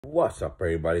What's up,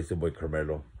 everybody? It's your boy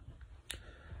Carmelo.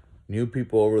 New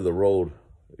people over the road.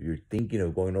 You're thinking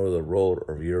of going over the road,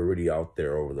 or you're already out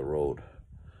there over the road.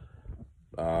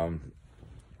 We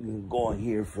can go on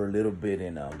here for a little bit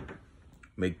and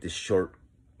make this short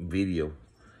video.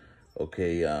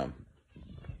 Okay.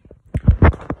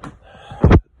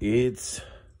 It's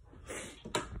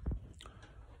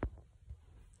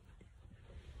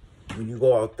when you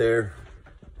go out there.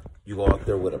 You go out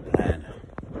there with a plan.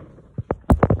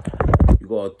 You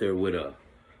go out there with a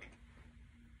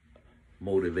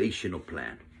motivational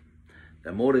plan.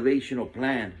 That motivational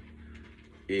plan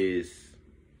is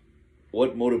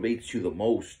what motivates you the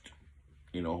most.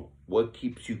 You know, what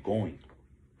keeps you going?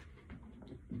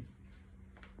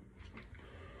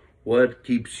 What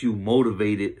keeps you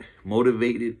motivated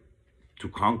to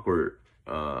conquer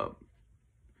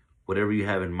whatever you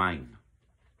have in mind?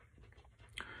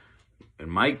 In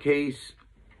my case,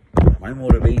 my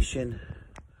motivation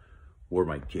were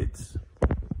my kids.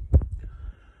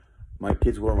 My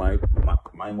kids were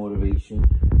my motivation.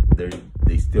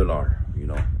 They still are, you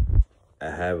know. I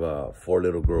have 4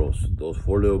 little girls. Those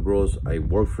 4 little girls, I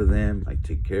work for them. I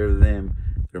take care of them.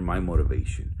 They're my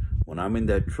motivation. When I'm in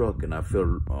that truck and I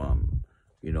feel,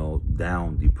 you know,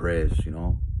 down, depressed, you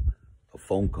know, a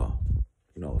phone call,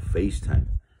 you know, a FaceTime,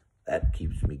 that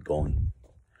keeps me going.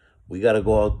 We got to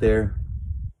go out there,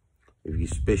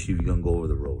 especially if you're going to go over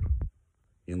the road.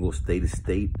 You're going to go state to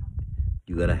state.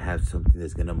 You got to have something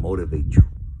that's going to motivate you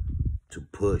to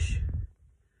push,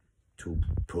 to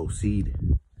proceed.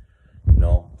 You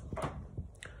know,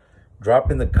 drop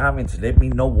in the comments. Let me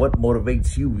know what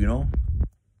motivates you, you know.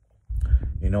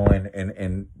 You know,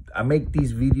 and I make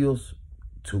these videos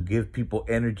to give people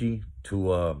energy,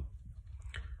 to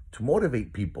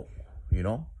motivate people, you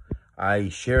know. I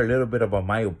share a little bit about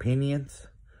my opinions,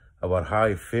 about how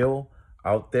I feel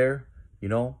out there, you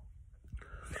know.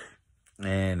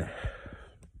 And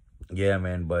yeah,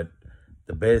 man, but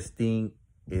the best thing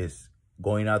is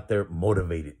going out there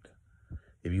motivated.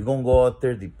 If you're gonna go out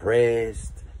there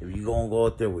depressed, if you're gonna go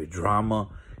out there with drama,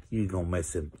 you're gonna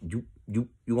mess up. You're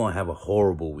gonna have a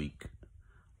horrible week.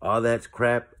 All that's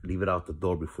crap, leave it out the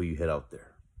door before you head out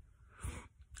there.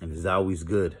 And it's always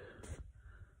good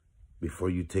before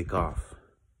you take off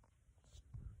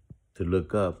to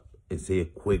look up and say a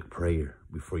quick prayer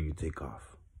before you take off.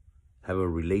 Have a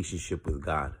relationship with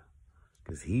God,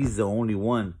 because He's the only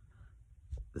one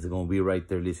that's going to be right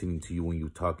there listening to you when you're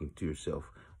talking to yourself,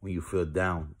 when you feel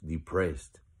down,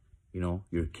 depressed. You know,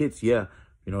 your kids, yeah,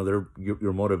 you know, they're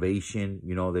your motivation.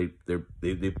 You know, they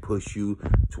push you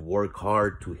to work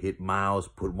hard, to hit miles,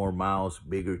 put more miles,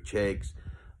 bigger checks.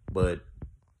 But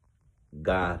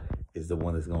God is the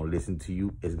one that's going to listen to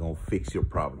you, is going to fix your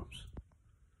problems.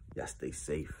 Y'all stay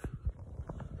safe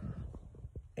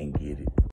and get it.